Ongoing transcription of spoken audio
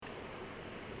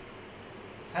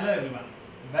Hello everyone,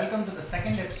 welcome to the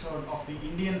second episode of the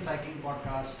Indian Cycling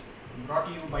Podcast brought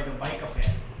to you by the Bike Affair.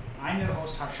 I'm your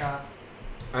host Harsha.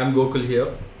 I'm Gokul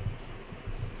here.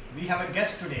 We have a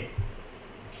guest today,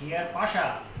 Khiyar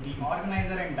Pasha, the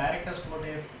organizer and director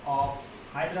Sportiff of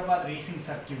Hyderabad Racing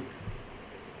Circuit.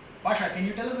 Pasha, can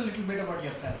you tell us a little bit about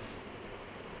yourself?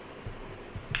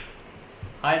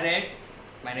 Hi there,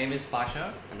 my name is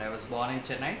Pasha and I was born in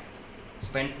Chennai.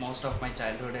 Spent most of my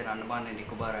childhood in Andaman and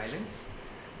Nicobar Islands.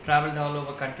 Traveled all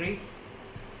over country.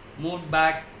 Moved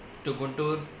back to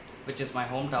Guntur, which is my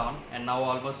hometown, and now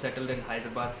almost settled in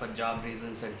Hyderabad for job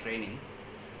reasons and training.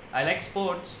 I like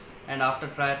sports, and after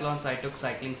triathlons, I took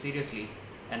cycling seriously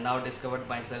and now discovered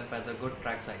myself as a good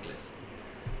track cyclist.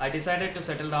 I decided to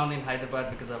settle down in Hyderabad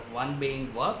because of one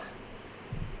being work,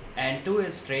 and two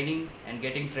is training and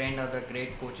getting trained under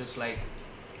great coaches like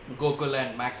Gokul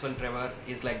and Maxwell Trevor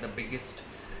is like the biggest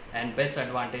and best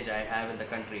advantage I have in the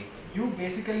country. You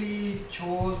basically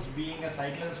chose being a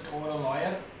cyclist over a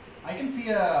lawyer. I can see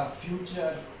a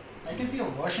future, I can see a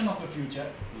version of the future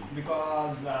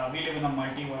because we live in a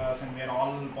multiverse and where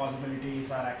all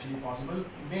possibilities are actually possible.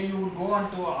 Where you would go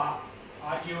on to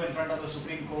argue in front of the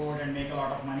Supreme Court and make a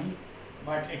lot of money.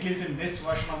 But at least in this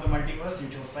version of the multiverse, you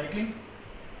chose cycling.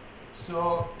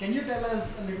 So, can you tell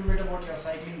us a little bit about your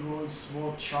cycling goals,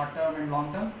 both short term and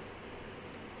long term?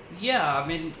 Yeah, I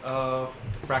mean,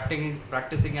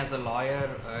 practicing as a lawyer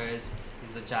is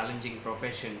a challenging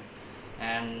profession,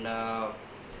 and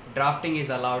drafting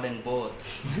is allowed in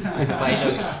both. By the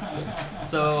way,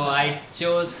 so I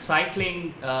chose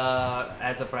cycling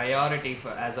as a priority for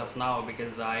as of now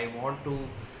because I want to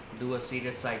do a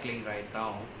serious cycling right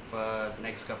now for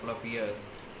next couple of years.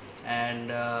 And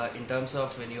in terms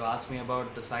of when you ask me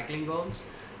about the cycling goals,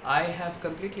 I have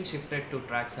completely shifted to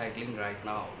track cycling right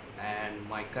now, and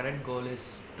my current goal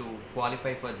is to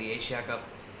qualify for the Asia Cup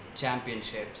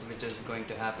Championships, which is going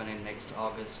to happen in next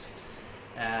August,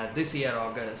 this year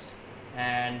August.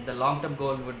 And the long-term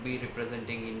goal would be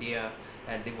representing India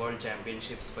at the World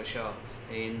Championships for sure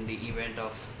in the event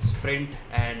of sprint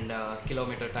and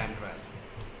kilometer time trial.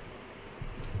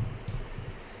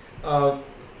 Uh,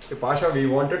 Pasha, we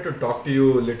wanted to talk to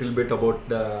you a little bit about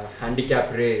the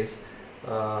handicap race.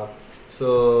 Uh,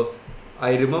 so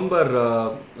I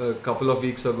remember a couple of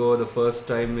weeks ago, the first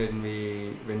time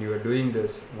when you were doing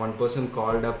this, one person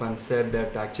called up and said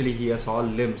that actually he has all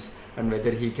limbs and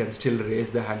whether he can still race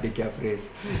the handicap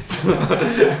race.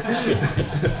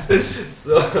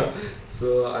 So,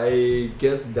 so I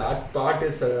guess that part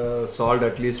is solved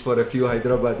at least for a few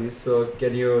Hyderabadis. So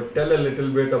can you tell a little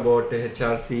bit about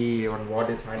HRC on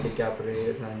what is handicap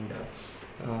race and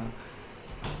uh,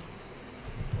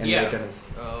 Yeah, enlighten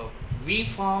us?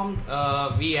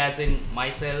 we as in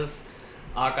myself,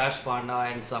 Akash Panda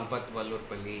and Sampath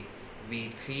Vallurpalli, we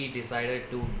three decided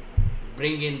to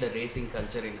bring in the racing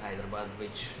culture in Hyderabad,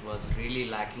 which was really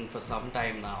lacking for some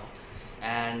time now.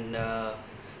 And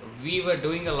we were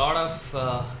doing a lot of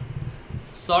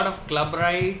sort of club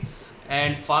rides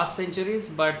and fast centuries,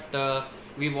 but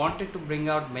we wanted to bring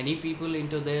out many people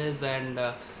into this and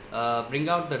bring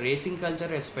out the racing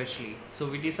culture especially. So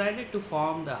we decided to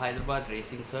form the Hyderabad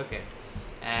Racing Circuit,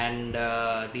 and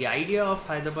the idea of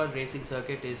Hyderabad Racing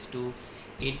Circuit is to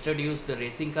introduce the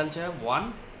racing culture.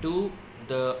 One, two,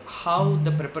 the how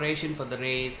the preparation for the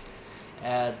race,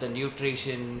 the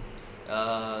nutrition,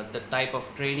 the type of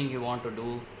training you want to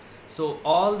do. So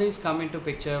all these come into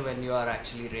picture when you are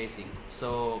actually racing.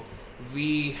 So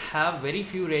we have very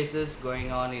few races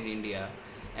going on in India,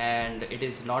 and it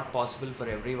is not possible for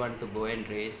everyone to go and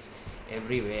race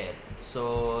everywhere.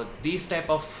 So these type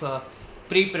of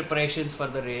pre-preparations for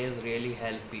the race really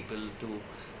help people to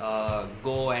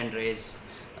go and race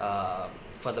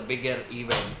for the bigger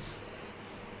events.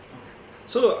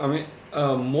 So, I mean,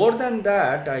 more than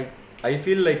that, I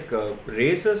feel like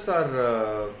races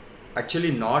are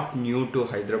actually not new to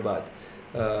Hyderabad.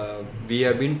 We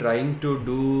have been trying to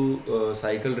do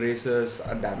cycle races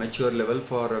at the amateur level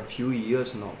for a few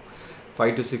years now,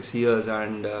 5 to 6 years,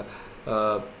 and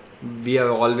uh, we have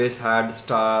always had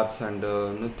starts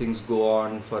and things go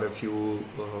on for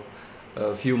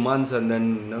a few months and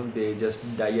then they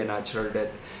just die a natural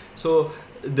death. So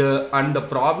the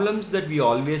problems that we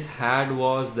always had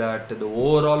was that the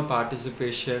overall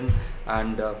participation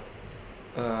and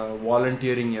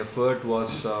volunteering effort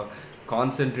was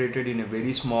concentrated in a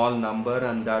very small number,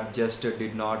 and that just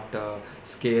did not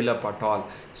scale up at all.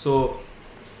 So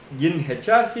in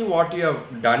HRC, what you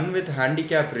have done with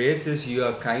handicap race is you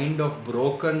have kind of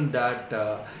broken that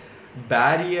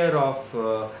barrier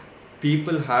of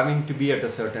people having to be at a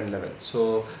certain level.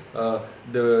 So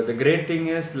the great thing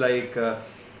is like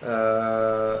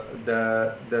both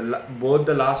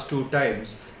the last two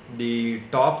times, the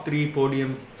top three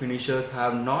podium finishers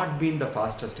have not been the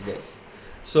fastest guys.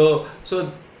 So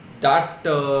that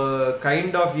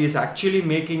kind of is actually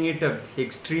making it a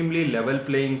extremely level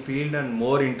playing field and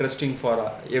more interesting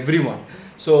for everyone.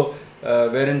 So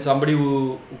wherein somebody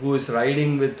who is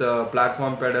riding with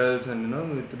platform pedals and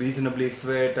with reasonably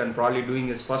fit and probably doing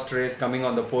his first race coming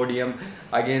on the podium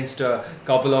against a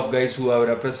couple of guys who have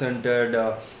represented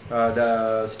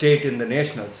the state in the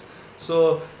nationals.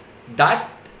 So that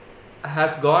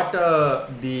has got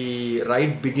the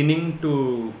right beginning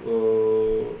to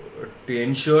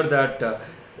ensure that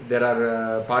there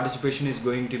are participation is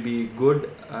going to be good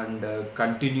and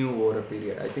continue over a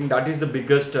period. I think that is the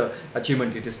biggest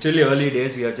achievement. It is still early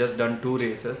days. We have just done 2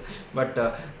 races, but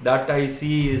that I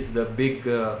see is the big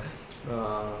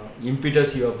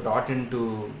impetus you have brought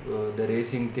into the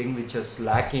racing thing, which is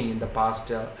lacking in the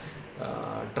past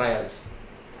trials.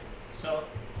 So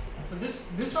this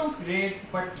sounds great,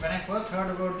 but when I first heard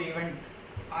about the event,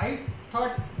 I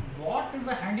thought, what is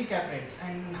a handicap race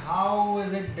and how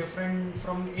is it different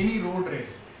from any road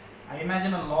race? I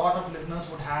imagine a lot of listeners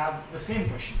would have the same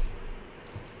question.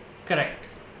 Correct.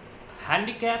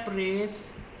 Handicap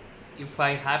race, if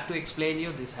I have to explain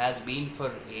you, this has been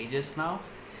for ages now.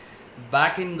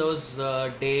 Back in those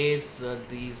days,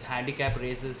 these handicap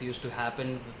races used to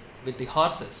happen with the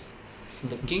horses.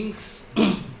 The kings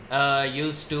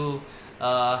used to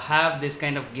have this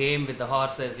kind of game with the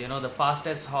horses. The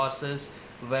fastest horses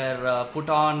were put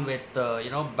on with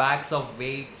bags of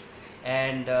weights,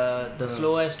 and the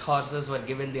slowest horses were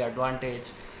given the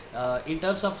advantage. In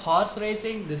terms of horse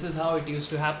racing, this is how it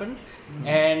used to happen.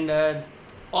 And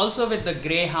also with the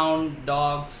greyhound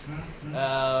dogs,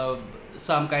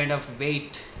 some kind of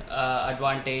weight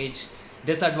advantage,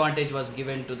 disadvantage was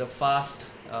given to the fast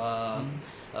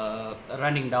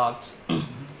running dogs.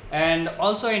 And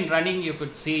also in running, you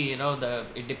could see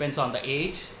it depends on the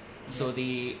age. So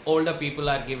the older people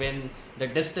are given the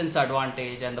distance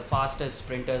advantage, and the fastest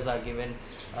sprinters are given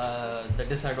the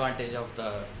disadvantage of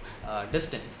the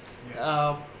distance.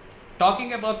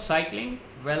 Talking about cycling,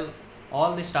 well,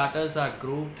 all the starters are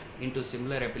grouped into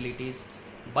similar abilities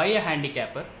by a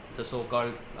handicapper, the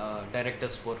so-called director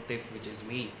Sportiff, which is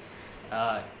me.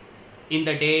 In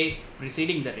the day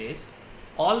preceding the race,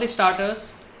 all the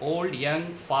starters, old,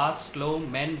 young, fast, slow,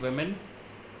 men, women,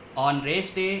 on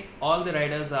race day, all the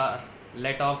riders are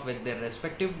let off with their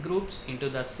respective groups into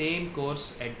the same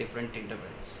course at different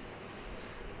intervals.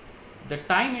 The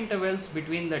time intervals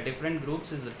between the different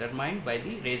groups is determined by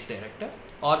the race director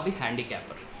or the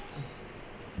handicapper.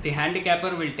 The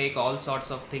handicapper will take all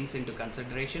sorts of things into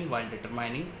consideration while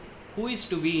determining who is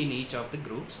to be in each of the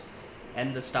groups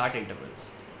and the start intervals.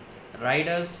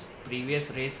 Riders,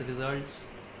 previous race results,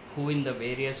 who in the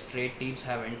various trade teams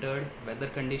have entered, weather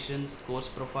conditions, course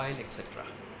profile, etc.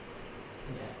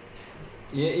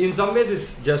 Yeah, in some ways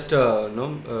it's just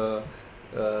the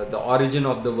origin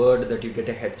of the word that you get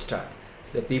a head start.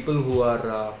 The people who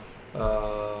are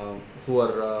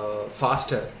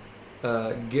faster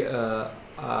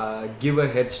give a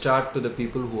head start to the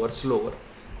people who are slower,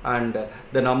 and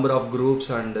the number of groups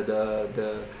and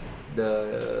the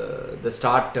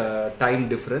start time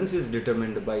difference is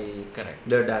determined by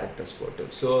the director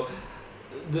Sportiff. So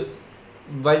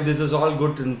while this is all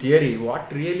good in theory,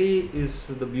 what really is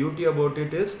the beauty about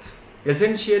it is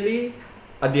essentially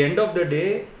at the end of the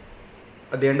day,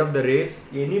 at the end of the race,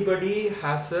 anybody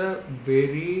has a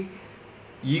very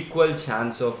equal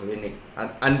chance of winning,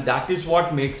 and that is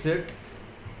what makes it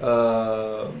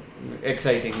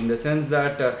exciting, in the sense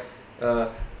that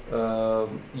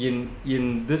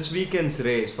in this weekend's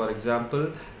race, for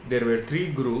example, there were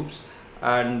 3 groups,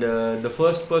 and the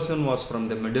first person was from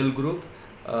the middle group,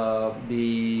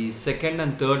 the second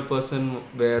and third person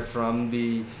were from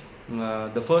the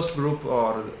first group,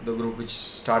 or the group which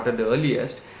started the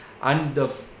earliest, and the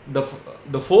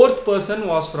fourth person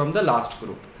was from the last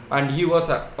group, and he was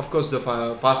of course the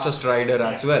fastest rider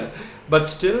as well. But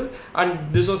still,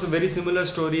 and this was a very similar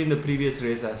story in the previous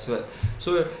race as well.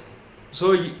 So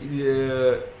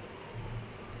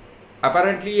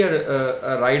apparently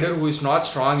a rider who is not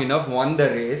strong enough won the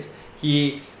race.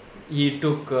 He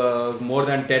took more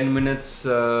than 10 minutes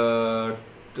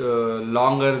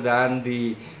longer than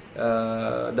the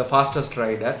fastest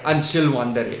rider, and still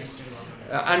won the race.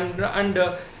 And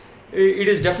it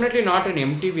is definitely not an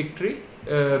empty victory,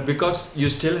 because you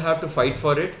still have to fight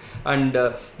for it, and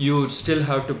you still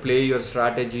have to play your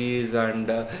strategies, and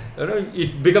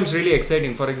it becomes really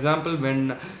exciting. For example,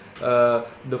 when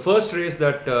the first race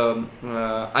that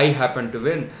I happened to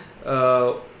win,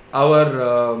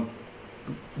 our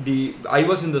I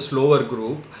was in the slower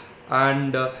group,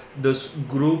 and this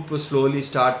group slowly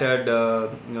started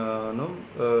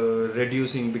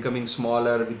reducing, becoming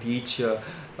smaller with each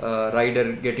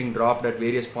rider getting dropped at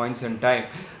various points in time.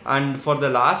 And for the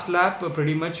last lap,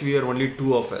 pretty much we were only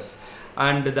two of us,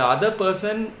 and the other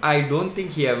person, I don't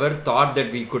think he ever thought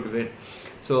that we could win.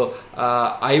 So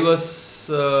I was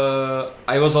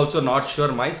also not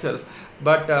sure myself,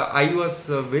 but I was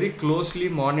very closely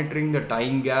monitoring the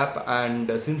time gap, and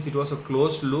since it was a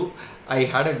closed loop, I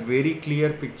had a very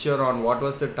clear picture on what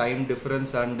was the time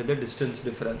difference and the distance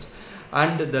difference.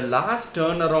 And the last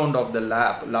turnaround of the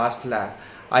last lap,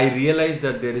 I realized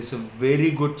that there is a very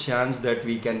good chance that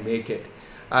we can make it.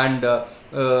 And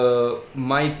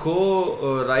my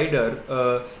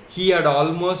co-rider, he had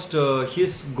almost,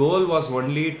 his goal was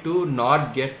only to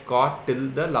not get caught till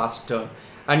the last turn,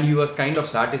 and he was kind of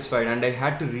satisfied, and I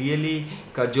had to really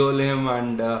cajole him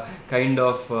and kind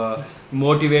of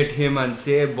motivate him and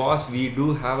say, boss, we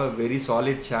do have a very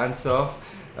solid chance of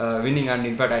winning. And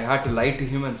in fact, I had to lie to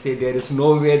him and say there is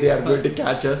no way they are going to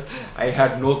catch us. I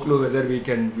had no clue whether we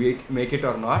can make it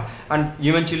or not, and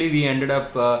eventually we ended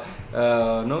up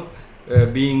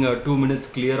being 2 minutes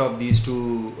clear of these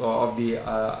two of the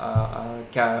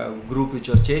group which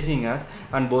was chasing us,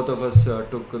 and both of us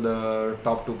took the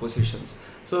top two positions.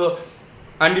 So,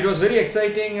 and it was very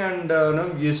exciting, and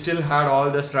you still had all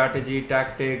the strategy,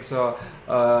 tactics, the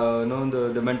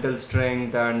mental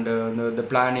strength, and the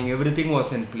planning, everything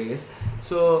was in place.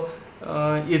 So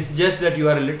it's just that you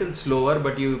are a little slower,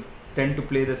 but you tend to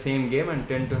play the same game and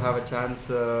tend to have a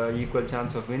chance, equal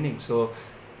chance of winning. So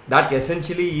that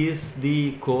essentially is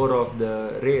the core of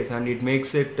the race, and it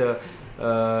makes it a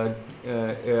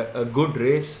good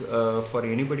race for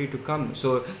anybody to come.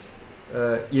 So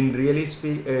in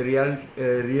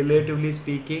relatively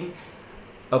speaking,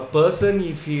 a person,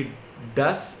 if he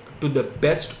does to the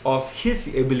best of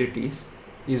his abilities,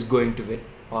 is going to win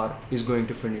or is going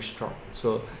to finish strong.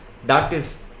 So that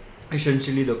is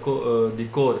essentially the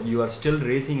core. You are still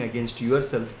racing against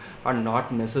yourself and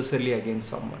not necessarily against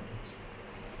someone.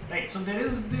 Right, so there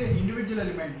is the individual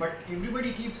element, but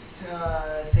everybody keeps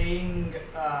saying,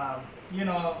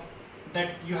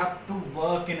 that you have to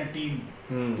work in a team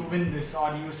to win this,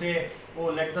 or you say, oh,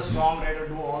 let the strong rider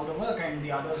do all the work and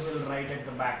the others will ride at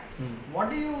the back. What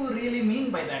do you really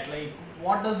mean by that? Like,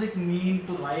 what does it mean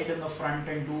to ride in the front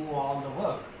and do all the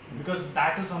work? Because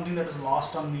that is something that is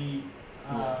lost on me,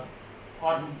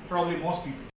 or probably most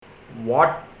people.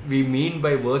 What we mean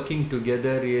by working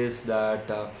together is that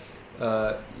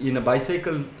in a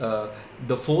bicycle,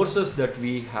 the forces that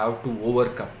we have to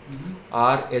overcome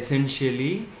are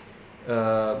essentially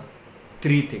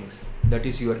three things. That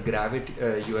is your gravity,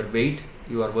 your weight.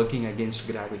 You are working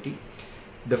against gravity.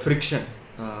 The friction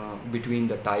between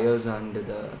the tires and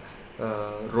the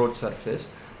road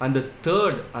surface, and the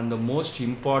third and the most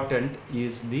important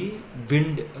is the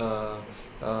wind,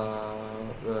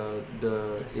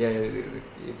 the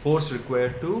force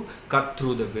required to cut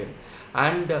through the wind.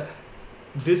 And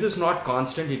this is not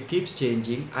constant, it keeps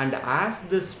changing, and as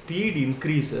the speed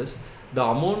increases, the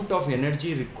amount of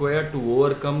energy required to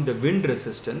overcome the wind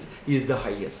resistance is the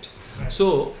highest. Right.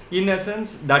 So in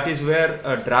essence, that is where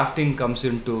drafting comes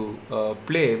into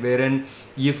play, wherein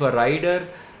if a rider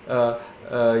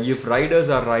if riders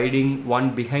are riding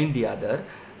one behind the other,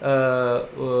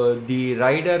 the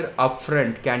rider up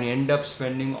front can end up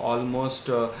spending almost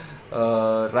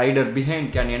rider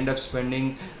behind can end up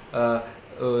spending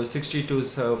 60 to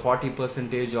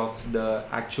 40% of the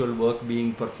actual work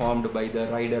being performed by the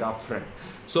rider up front.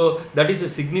 So that is a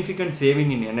significant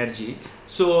saving in energy.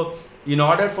 So in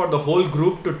order for the whole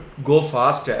group to go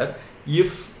faster,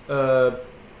 if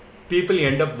people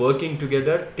end up working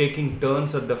together, taking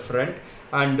turns at the front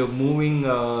and moving,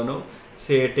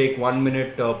 say take 1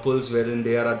 minute pulse wherein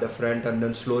they are at the front and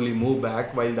then slowly move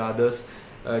back while the others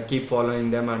keep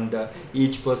following them, and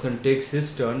each person takes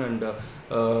his turn and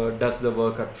does the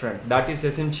work up front. That is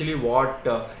essentially what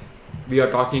we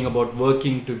are talking about,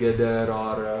 working together,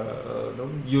 or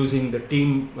using the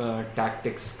team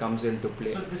tactics comes into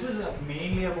play. So this is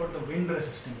mainly about the wind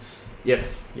resistance.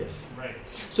 Yes. Right.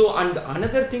 So, and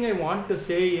another thing I want to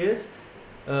say is,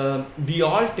 we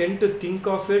all tend to think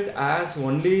of it as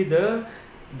only the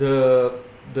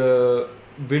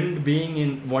wind being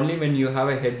in only when you have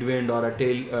a headwind or a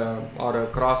tail or a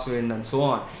crosswind and so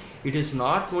on. It is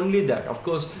not only that. Of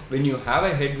course, when you have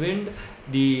a headwind,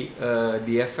 the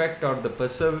effect or the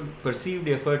perceived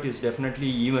effort is definitely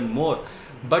even more.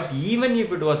 But even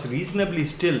if it was reasonably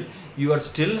still, you are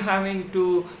still having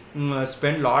to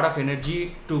spend a lot of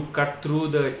energy to cut through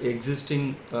the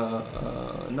existing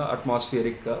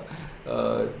atmospheric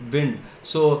wind.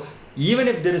 So even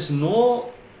if there is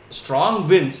no strong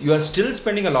winds, you are still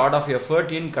spending a lot of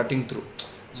effort in cutting through.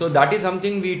 So that is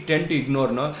something we tend to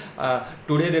ignore. No,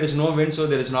 today there is no wind, so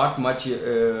there is not much what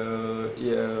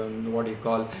do you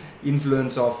call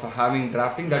influence of having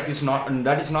drafting. That is not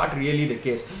really the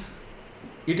case.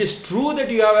 It is true that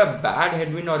you have a bad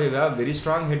headwind or you have very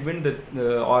strong headwind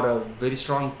or a very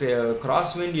strong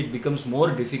crosswind, it becomes more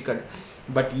difficult.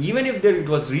 But even if it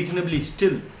was reasonably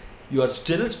still, you are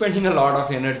still spending a lot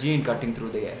of energy in cutting through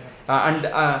the air.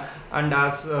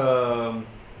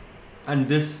 And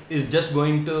this is just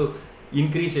going to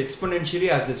increase exponentially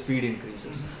as the speed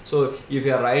increases. So if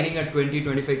you are riding at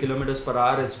 20-25 kilometers per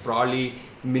hour, it's probably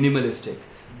minimalistic.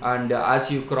 And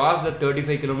as you cross the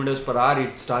 35 kilometers per hour,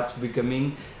 it starts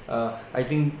becoming, I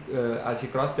think as you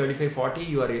cross 35-40,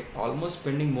 you are almost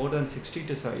spending more than 60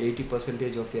 to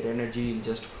 80% of your energy in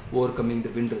just overcoming the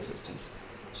wind resistance.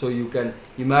 So you can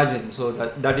imagine, so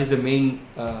that is the main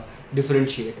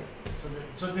differentiator.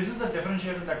 So this is the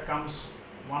differentiator that comes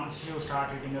once you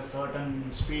start hitting a certain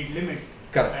speed limit.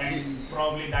 Correct. And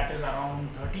probably that is around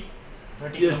 30.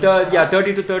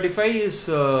 30 to 35 is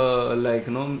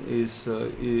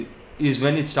is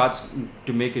when it starts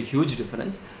to make a huge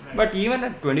difference. Right. But even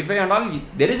at 25 and all,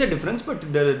 there is a difference, but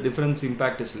the difference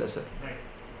impact is lesser. Right.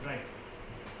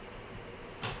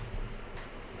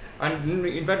 And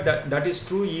in fact, that is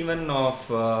true even of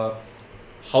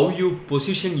how you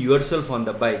position yourself on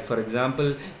the bike. For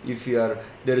example, if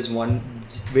there is one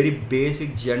very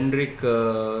basic generic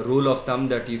rule of thumb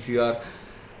that if you are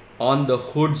on the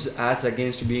hoods as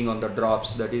against being on the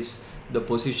drops, that is the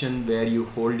position where you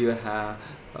hold your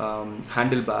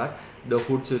handlebar. The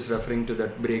hoods is referring to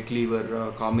that brake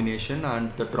lever combination,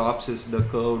 and the drops is the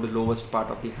curved lowest part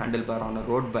of the handlebar on a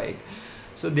road bike.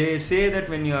 So they say that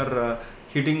when you are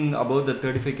hitting above the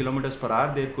 35 kilometers per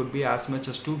hour, there could be as much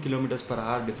as 2 kilometers per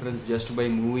hour difference just by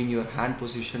moving your hand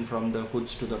position from the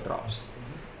hoods to the drops.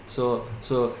 So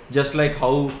just like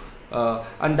how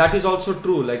and that is also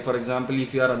true, like for example,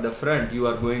 if you are at the front, you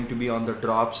are going to be on the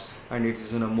drops and it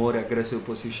is in a more aggressive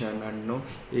position, and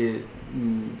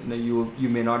you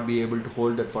may not be able to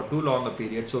hold that for too long a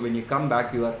period. So when you come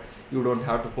back, you don't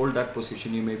have to hold that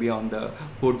position. You may be on the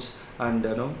hoods and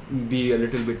be a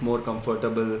little bit more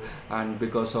comfortable, and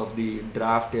because of the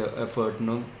draft effort,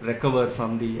 recover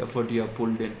from the effort you have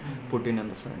put in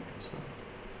the front. So.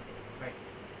 Right.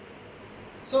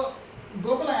 So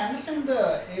Gopal, I understand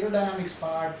the aerodynamics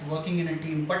part, working in a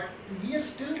team, but we are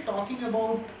still talking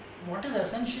about what is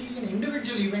essentially an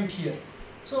individual event here.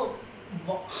 So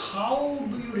how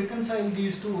do you reconcile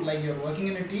these two? Like, you're working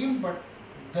in a team, but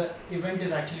the event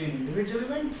is actually an individual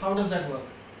event. How does that work?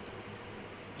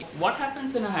 What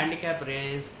happens in a handicap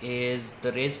race is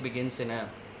the race begins in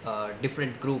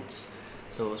different groups.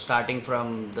 So starting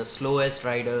from the slowest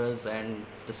riders and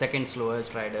the second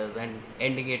slowest riders and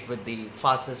ending it with the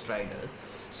fastest riders.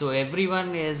 So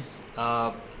everyone is,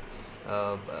 the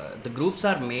groups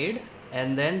are made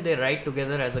and then they ride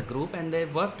together as a group and they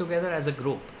work together as a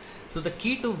group. So the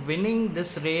key to winning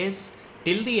this race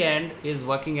till the end is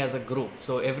working as a group.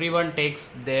 So everyone takes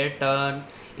their turn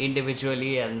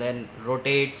individually and then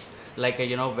rotates like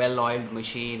a well-oiled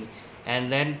machine,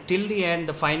 and then till the end,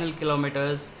 the final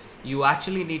kilometers, you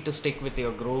actually need to stick with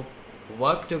your group,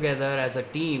 work together as a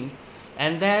team,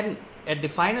 and then at the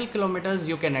final kilometers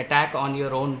you can attack on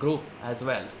your own group as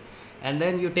well, and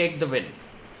then you take the win.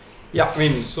 Yeah, I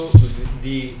mean, so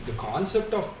the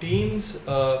concept of teams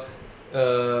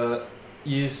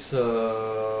is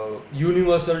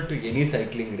universal to any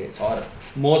cycling race or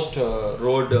most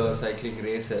road cycling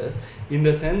races, in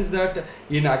the sense that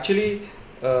in actually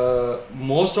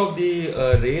most of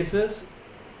the races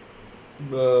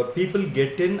people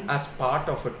get in as part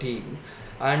of a team,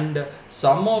 and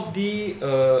some of the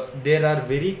there are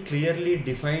very clearly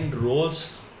defined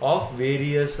roles of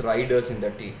various riders in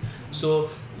the team. So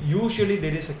usually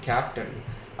there is a captain,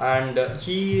 and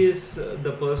he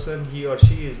or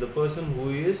she is the person who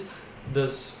is the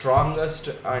strongest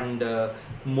and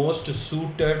most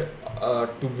suited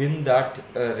to win that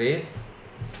race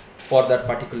for that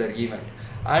particular event,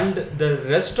 and the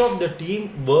rest of the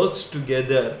team works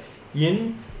together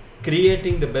in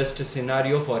creating the best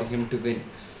scenario for him to win.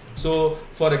 So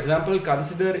for example,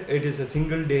 consider it is a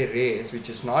single day race which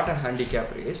is not a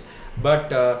handicap race, but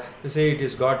say it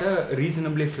has got a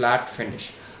reasonably flat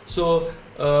finish. So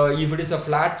if it is a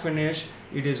flat finish,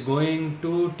 it is going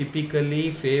to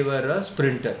typically favor a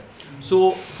sprinter.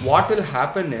 So what will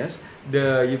happen is,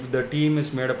 if the team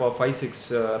is made up of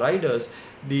 5-6 riders,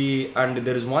 and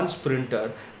there is one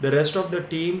sprinter, the rest of the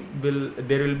team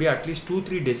there will be at least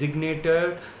 2-3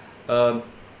 designated,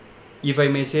 if I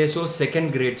may say so,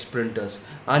 second grade sprinters,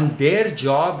 and their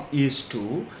job is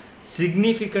to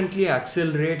significantly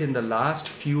accelerate in the last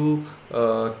few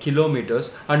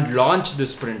kilometers and launch the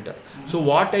sprinter. So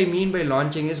what I mean by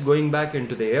launching is going back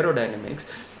into the aerodynamics,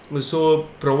 so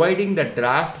providing the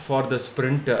draft for the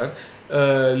sprinter,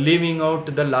 leaving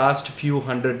out the last few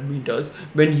 100 meters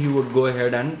when he would go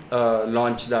ahead and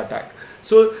launch the attack.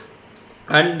 So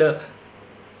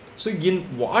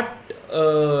in what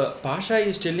Pasha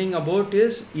is telling about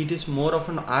is, it is more of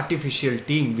an artificial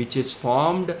team which is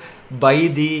formed by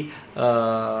the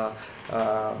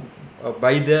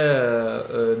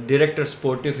director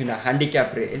Sportiff in a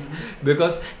handicap race,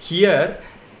 because here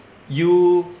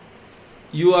you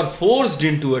are forced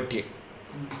into a team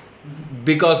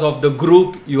because of the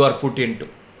group you are put into.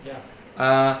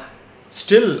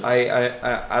 Still, I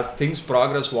as things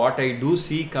progress, what I do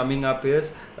see coming up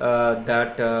is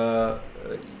that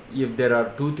if there are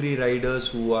 2-3 riders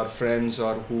who are friends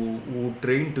or who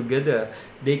train together,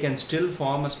 they can still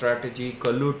form a strategy,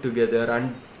 collude together,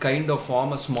 and kind of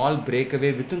form a small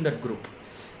breakaway within that group,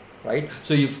 right?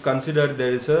 So if consider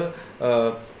there is the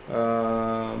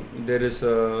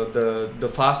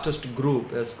fastest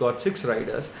group has got 6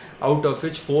 riders, out of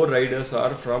which 4 riders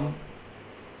are from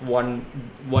one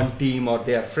team or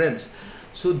they are friends.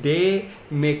 So they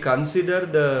may consider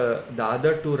the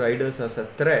other 2 riders as a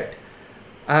threat,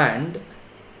 and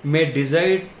may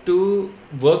decide to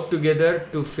work together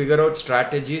to figure out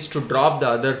strategies to drop the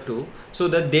other 2, so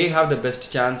that they have the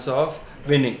best chance of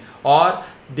winning. Or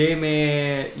they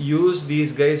may use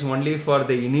these guys only for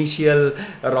the initial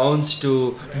rounds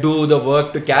to do the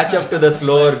work to catch up to the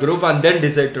slower group, and then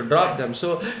decide to drop them.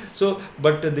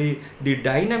 But the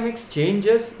dynamics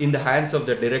changes in the hands of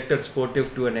the director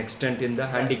Sportiff to an extent in the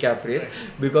handicap race,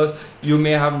 because you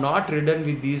may have not ridden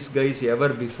with these guys ever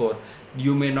before.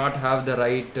 You may not have the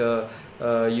right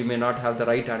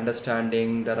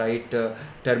understanding, the right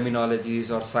terminologies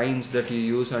or signs that you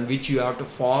use, and which you have to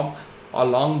form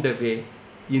along the way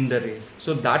in the race.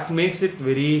 So that makes it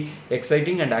very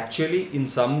exciting, and actually in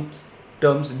some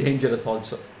terms dangerous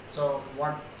also. So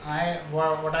what I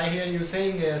hear you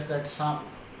saying is that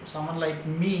someone like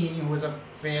me, who is a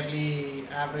fairly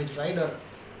average rider,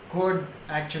 could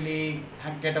actually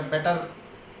get a better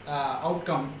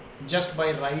outcome just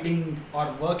by riding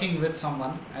or working with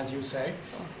someone, as you said.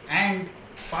 And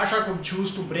Pasha could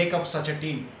choose to break up such a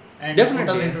team and put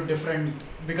us into different,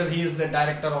 because he is the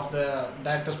director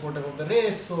Sportiff of the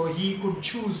race, so he could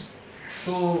choose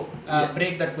to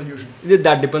break that collusion.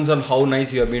 That depends on how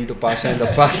nice you have been to Pasha in the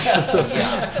past.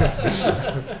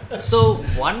 So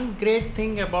one great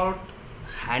thing about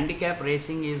handicap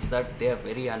racing is that they are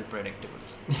very unpredictable.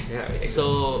 Exactly.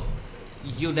 So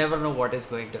you never know what is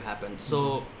going to happen.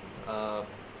 So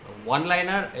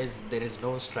one-liner is, there is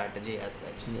no strategy as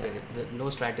such. No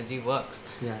strategy works.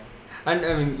 Yeah. And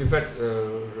I mean, in fact,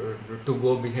 to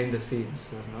go behind the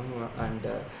scenes, and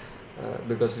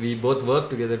because we both work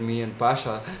together, me and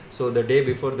Pasha. So the day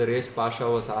before the race, Pasha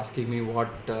was asking me he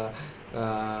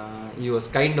was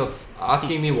kind of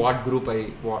asking me what group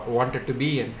I wanted to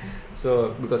be in.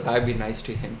 So because I've been nice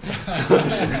to him,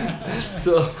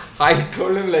 so I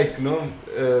told him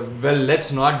well,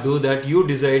 let's not do that. You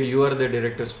decide. You are the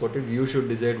director Sportiff. You should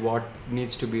decide what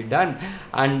needs to be done.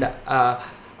 And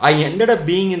I ended up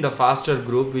being in the faster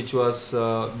group, which was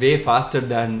way faster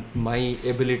than my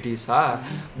abilities are.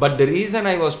 But the reason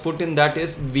I was put in that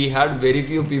is we had very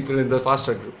few people in the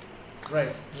faster group.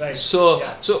 Right. So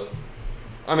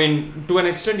I mean, to an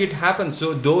extent it happens.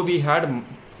 So though we had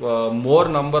more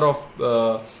number of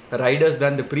riders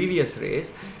than the previous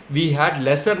race, we had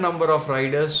lesser number of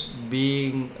riders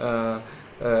being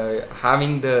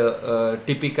having the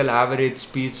typical average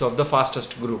speeds of the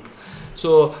fastest group.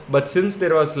 So, but since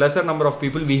there was lesser number of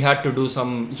people, he had to do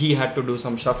some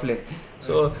shuffling.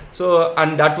 So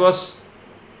and that was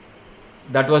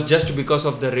just because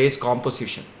of the race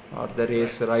composition or the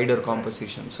race rider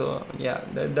composition. So yeah,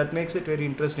 that makes it very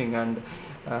interesting, and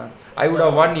I would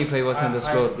have won if I was in the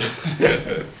slower group.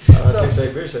 At least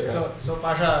I wish. So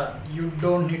Pasha, you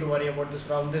don't need to worry about this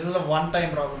problem. This is a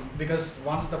one-time problem, because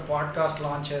once the podcast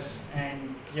launches,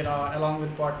 and along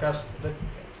with podcast, the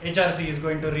HRC is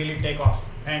going to really take off,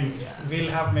 and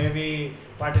we'll have maybe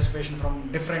participation from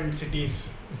different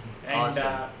cities and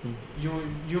Awesome.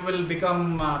 you will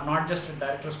become not just a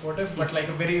director Sportiff, but like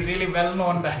a very really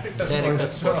well-known director Director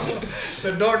Sportiff.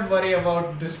 So don't worry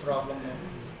about this problem.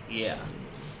 Yeah.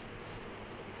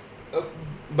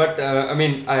 But I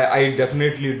mean, I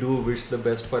definitely do wish the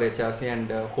best for HRC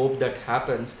and hope that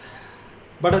happens.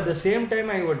 But at the same time,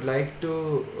 I would like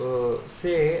to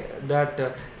say that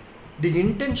the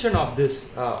intention of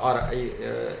this,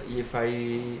 if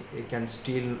I can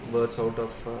steal words out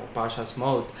of Pasha's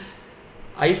mouth,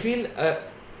 I feel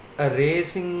a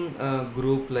racing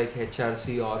group like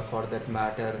HRC, or for that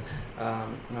matter,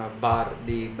 BAR,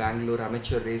 the Bangalore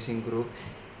Amateur Racing Group,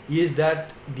 is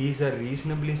that these are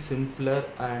reasonably simpler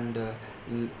and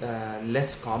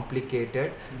less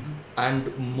complicated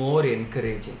and more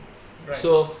encouraging. Right.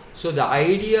 So the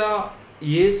idea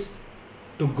is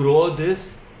to grow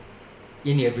this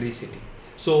in every city.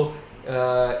 So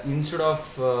instead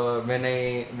of when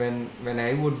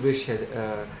I would wish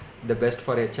the best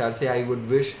for HRC, I would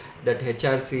wish that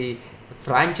HRC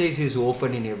franchise is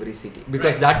open in every city,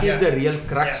 because that is the real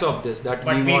crux of this. That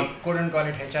But we want. couldn't call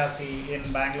it HRC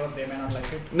in Bangalore. They may not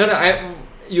like it. No,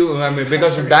 I mean,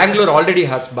 because Bangalore already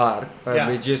has BAR, Yeah.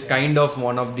 which is kind of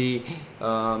one of the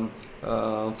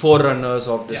forerunners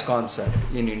of this Yeah. concept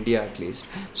in India, at least.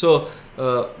 So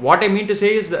what I mean to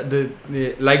say is that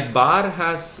the like BAR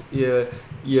has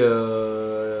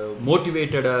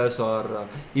motivated us or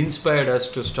inspired us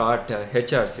to start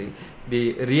HRC.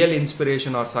 The real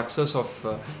inspiration or success of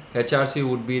HRC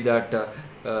would be that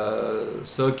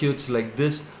circuits like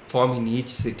this form in each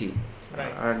city.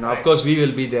 Right. And of course, we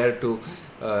will be there to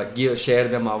share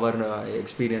them our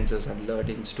experiences and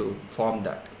learnings to form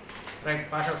that. Right,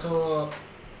 Pasha. So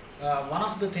one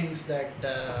of the things that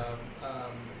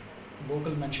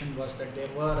Gokul mentioned was that there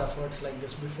were efforts like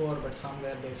this before, but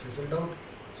somewhere they fizzled out.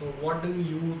 So what do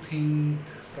you think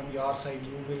from your side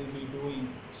you will be doing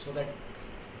so that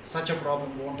such a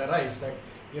problem won't arise? That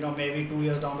maybe 2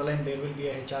 years down the line there will be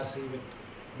a HRC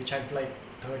which had like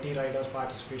 30 riders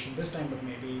participation this time, but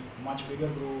maybe much bigger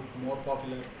group, more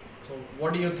popular. So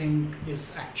what do you think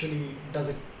is actually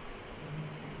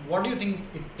what do you think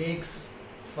it takes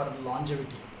for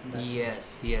longevity in that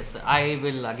sense? Yes. I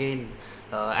will again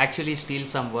actually steal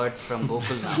some words from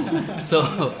Gokul now. So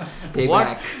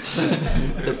Payback.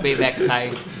 The payback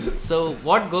time. So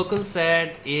what Gokul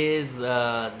said is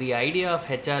the idea of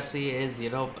HRC is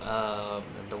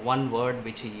the one word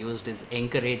which he used is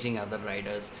encouraging other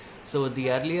riders. So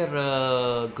the earlier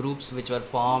groups which were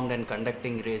formed and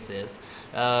conducting races,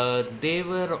 they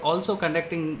were also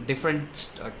conducting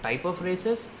different type of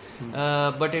races,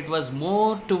 but it was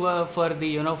more for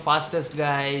the fastest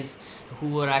guys who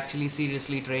were actually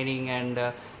seriously training, and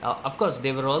of course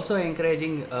they were also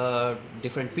encouraging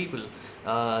different people,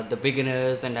 the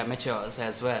beginners and amateurs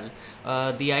as well.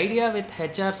 The idea with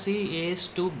HRC is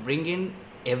to bring in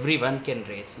everyone can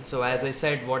race. So as I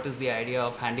said, what is the idea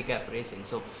of handicap racing?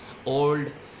 So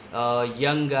old,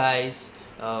 young guys,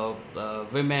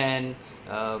 women,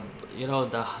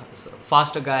 the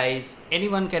faster guys,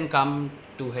 anyone can come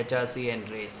to HRC and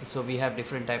race. So we have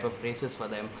different type of races for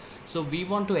them. So we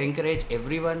want to encourage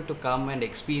everyone to come and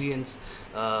experience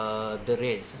the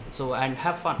race, and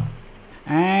have fun.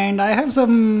 And I have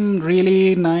some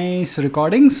really nice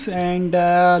recordings, and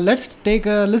let's take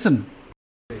a listen.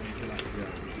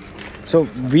 So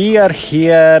we are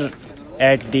here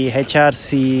at the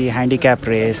HRC handicap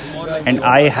race, and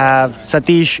I have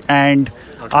Satish and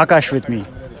Akash with me.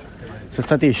 So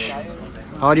Satish,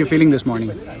 how are you feeling this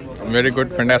morning? Very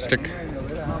good, fantastic.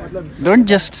 Don't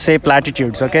just say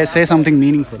platitudes, okay? Say something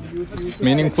meaningful.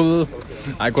 Meaningful.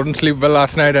 I couldn't sleep well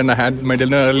last night and I had my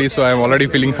dinner early, so I'm already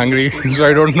feeling hungry. So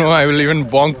I don't know, I will even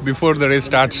bonk before the race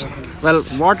starts. Well,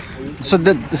 what? So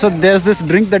there's this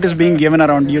drink that is being given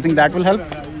around. Do you think that will help?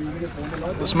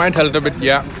 This might help a bit,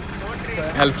 yeah.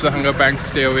 Helps the hunger pangs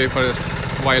stay away for a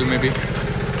while maybe.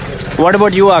 What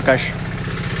about you, Akash?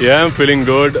 Yeah, I'm feeling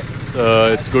good.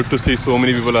 It's good to see so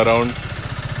many people around.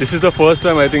 This is the first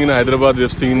time I think in Hyderabad we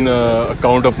have seen a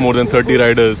count of more than 30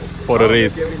 riders for a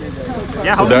race.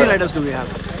 Yeah, how many riders do we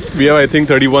have? We have I think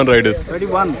 31 riders.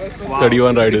 31. Wow.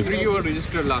 31 riders. 33 were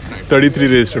registered last night. 33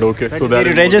 registered, okay. So that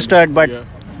is registered, but yeah.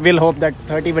 we'll hope that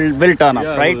 30 will turn up,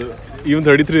 Yeah, right? Even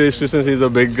 33 registrations is a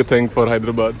big thing for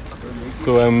Hyderabad.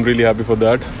 So I'm really happy for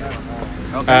that.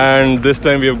 Okay. And this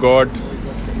time we have got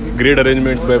great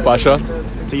arrangements by Pasha.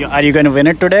 So are you going to win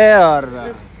it today,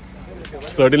 or?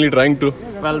 Certainly trying to.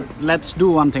 Well, let's do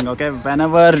one thing, okay?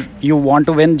 Whenever you want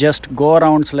to win, just go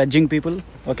around sledging people,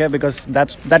 okay? Because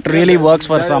that really works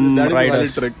for some that riders.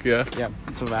 is a valid trick, Yeah,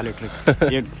 it's a valid trick.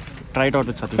 You try it out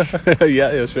with Satish.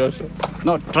 yeah. yeah, sure.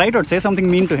 No, try it out. Say something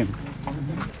mean to him.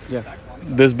 Yeah.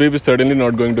 this babe is certainly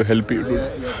not going to help you,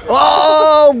 dude.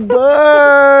 Oh,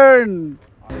 burn!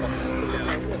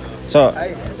 So,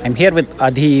 I'm here with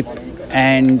Adip,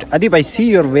 and Adip, I see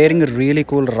you're wearing a really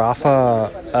cool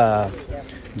Rafa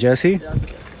jersey.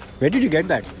 Where did you get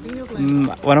that?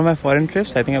 One of my foreign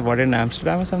trips. I think I bought it in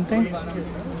Amsterdam or something.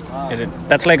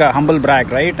 That's like a humble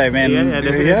brag, right? I mean,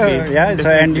 definitely. yeah. So,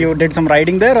 and you did some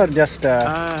riding there, or just?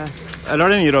 A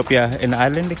lot in Europe, yeah, in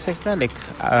Ireland, etc.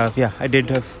 I did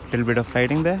have a little bit of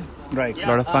riding there. Right. A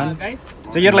lot of fun.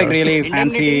 So you're like really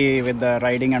fancy with the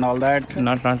riding and all that?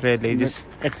 Not really. Just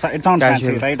it sounds casual.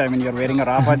 fancy, right? I mean, you're wearing a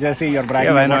Rafa jersey, you're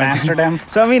bragging why about not? Amsterdam.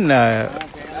 So I mean,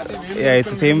 it's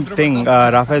the same thing.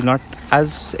 Rafa is not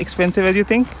as expensive as you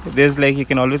think. There's you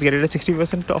can always get it at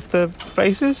 60% off the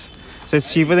prices. So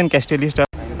it's cheaper than Castelli stuff.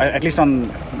 At least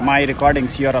on my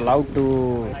recordings, you're allowed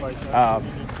to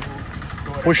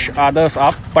push others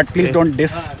up, but please don't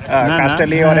diss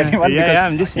Castelli or anyone because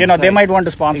I'm just they might want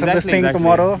to sponsor this thing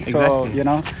tomorrow. Exactly. So you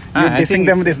dissing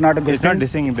them is not a good it's thing.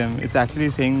 It's not dissing them. It's actually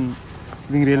being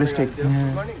realistic.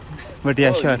 But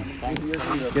yeah, sure.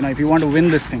 If you want to win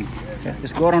this thing,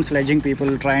 just go around sledging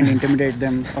people, try and intimidate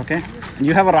them. Okay, and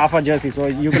you have a Rafa jersey, so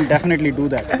you can definitely do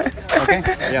that. Okay,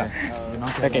 yeah.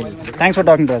 Okay. Thanks for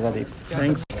talking to us, Adip.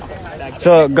 Thanks.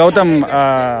 So Gautam.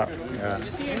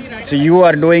 So you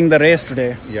are doing the race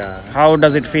today. Yeah. How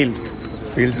does it feel?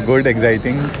 Feels good,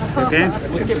 exciting. Okay.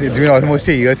 It's been almost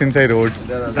a year since I rode.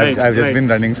 I've just been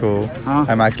running, so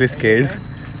I'm actually scared.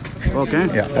 Okay.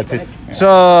 Yeah, that's it. So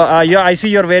I see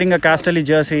you're wearing a Castelli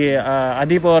jersey.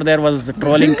 Adip over there was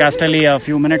trolling Castelli a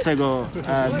few minutes ago.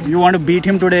 You want to beat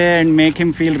him today and make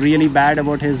him feel really bad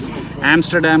about his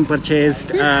Amsterdam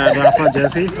purchased Rafa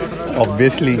jersey?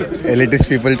 Obviously, elitist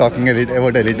people talking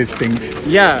about elitist things.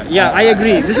 Yeah, I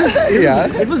agree.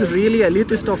 It was really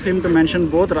elitist of him to mention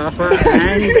both Rafa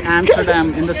and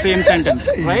Amsterdam in the same sentence,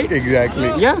 right? Exactly.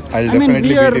 Yeah. I'll definitely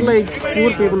we are beat him. like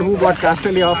poor people who bought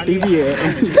Castelli off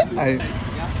TBA.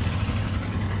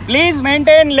 Please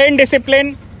maintain lane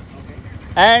discipline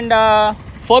and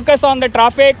focus on the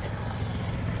traffic.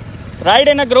 Ride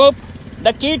in a group.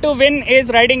 The key to win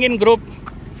is riding in group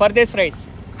for this race.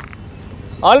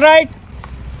 All right.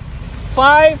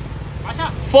 5,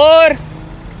 4,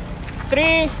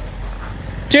 3,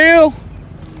 2,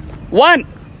 1.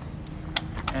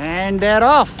 And they're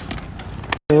off.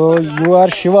 So you are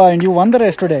Shiva and you won the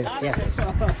race today. Yes.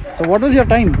 So what was your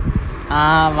time? 2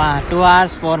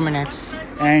 hours 4 minutes.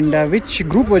 And which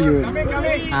group were you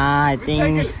in? I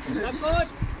think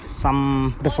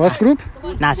The first group?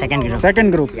 second group.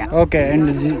 Second group. Yeah. Okay,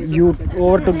 and you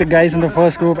overtook the guys in the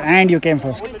first group and you came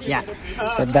first. Yeah.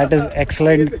 So that is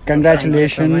excellent.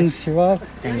 Congratulations, Shiva.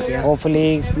 Thank you.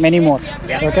 Hopefully many more.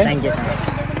 Yeah. Okay. Thank you so much.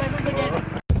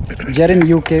 Jaren,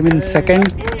 you came in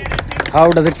second. How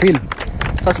does it feel?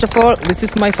 First of all, this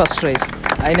is my first race.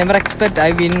 I never expect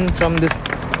I win from this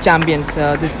champions.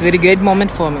 This is a very great moment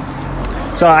for me.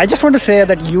 So I just want to say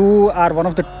that you are one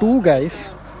of the two guys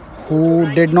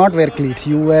who did not wear cleats.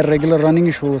 You wear regular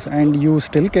running shoes and you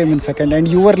still came in second and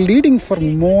you were leading for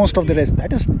most of the race.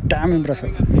 That is damn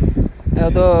impressive.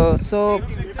 So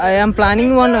I am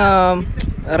planning on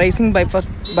racing bike first,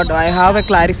 but I have a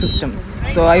Clary system.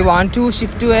 So I want to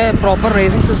shift to a proper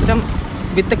racing system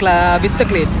with the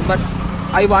cleats. But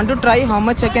I want to try how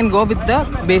much I can go with the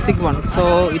basic one.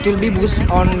 So it will be boost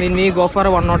on when we go for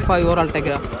a 105 or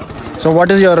Ultegra. So what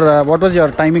was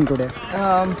your timing today?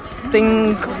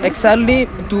 Think exactly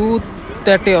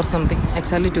 2:30 or something.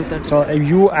 Exactly 2:30. So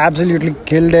you absolutely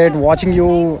killed it. Watching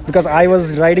you, because I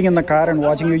was riding in the car and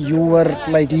watching you, you were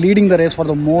like leading the race for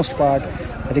the most part.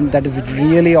 I think that is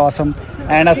really awesome.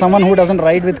 And as someone who doesn't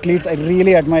ride with cleats, I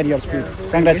really admire your speed.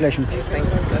 Congratulations. Thank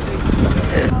you.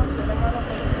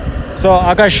 So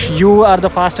Akash, you are the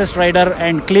fastest rider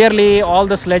and clearly all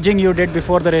the sledging you did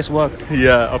before the race worked.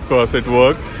 Yeah, of course it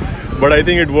worked. But I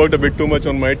think it worked a bit too much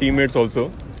on my teammates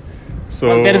also. So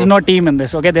Well, there is no team in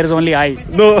this, okay? There is only I.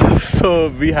 No, so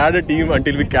we had a team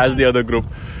until we catch the other group.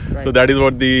 Right. So that is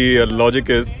what the logic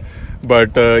is.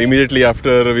 But immediately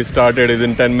after we started,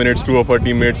 within 10 minutes, 2 of our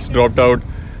teammates dropped out.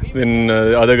 Then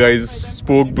other guys'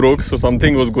 spoke broke, so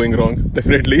something was going wrong,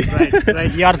 definitely.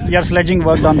 Right. Your sledging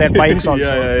worked on their bikes also.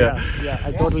 Yeah.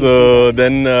 I totally So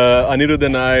then Anirudh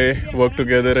and I worked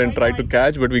together and tried to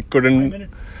catch, but we couldn't.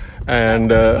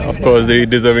 And of course, the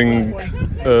deserving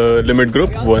limit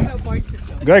group won.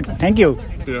 Good, thank you.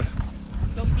 Yeah.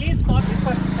 So please pause this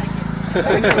first.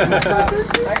 Thank you.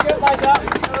 Thank you, Pasha.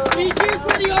 We cheers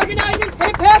for the organizers.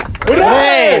 Hip hip.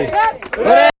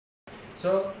 Hooray!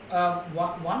 So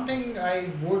one thing I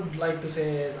would like to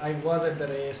say is I was at the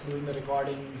race doing the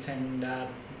recordings and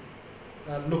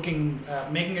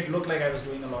making it look like I was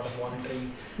doing a lot of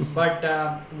volunteering. But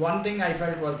one thing I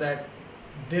felt was that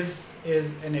this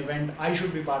is an event I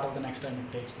should be part of the next time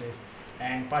it takes place.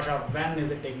 And Pasha, when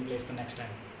is it taking place the next time?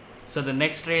 So the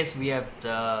next race we have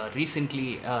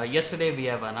yesterday we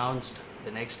have announced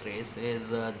the next race is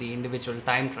the individual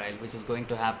time trial, which is going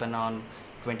to happen on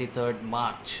 23rd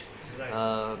March,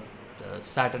 Right.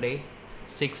 Saturday,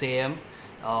 6 a.m.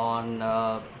 on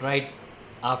right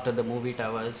after the movie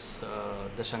towers,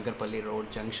 the Shankarpalli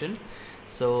Road junction.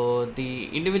 So the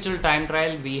individual time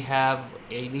trial, we have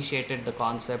initiated the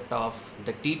concept of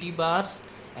the TT bars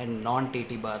and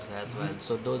non-TT bars as well.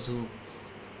 So those who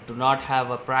do not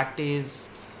have a practice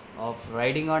of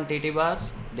riding on TT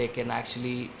bars, they can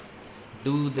actually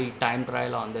do the time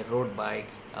trial on their road bike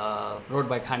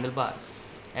handlebar.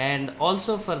 And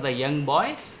also for the young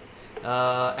boys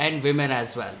and women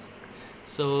as well.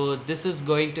 So this is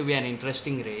going to be an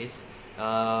interesting race,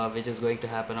 which is going to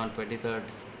happen on 23rd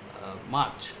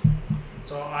March.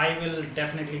 So I will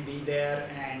definitely be there,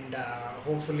 and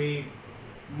hopefully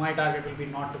my target will be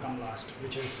not to come last,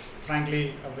 which is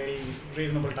frankly a very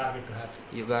reasonable target to have.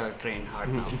 You gotta train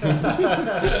hard now.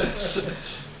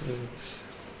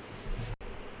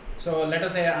 So let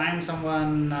us say I am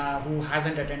someone who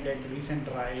hasn't attended recent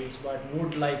rides but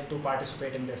would like to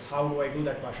participate in this. How do I do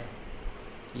that, Pasha?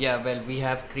 Yeah, well, we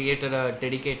have created a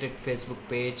dedicated Facebook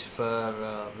page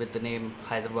for with the name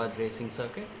Hyderabad Racing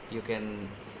Circuit. You can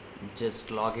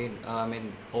just log in,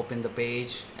 open the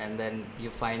page, and then you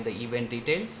find the event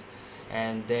details,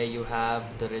 and there you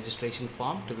have the registration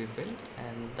form to be filled,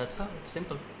 and that's how it's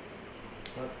simple.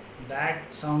 Well,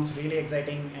 that sounds really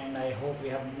exciting, and I hope we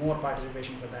have more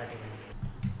participation for that event.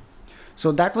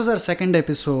 So that was our second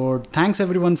episode. Thanks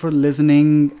everyone for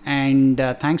listening, and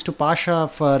thanks to Pasha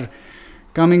for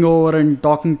coming over and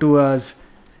talking to us.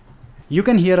 You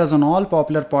can hear us on all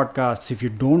popular podcasts. If you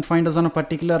don't find us on a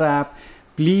particular app,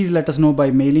 please let us know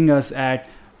by mailing us at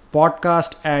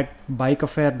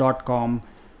podcast@bikeaffair.com.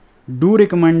 Do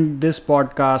recommend this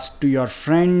podcast to your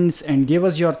friends and give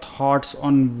us your thoughts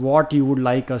on what you would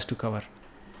like us to cover.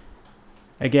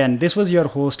 Again, this was your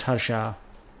host Harsha.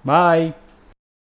 Bye.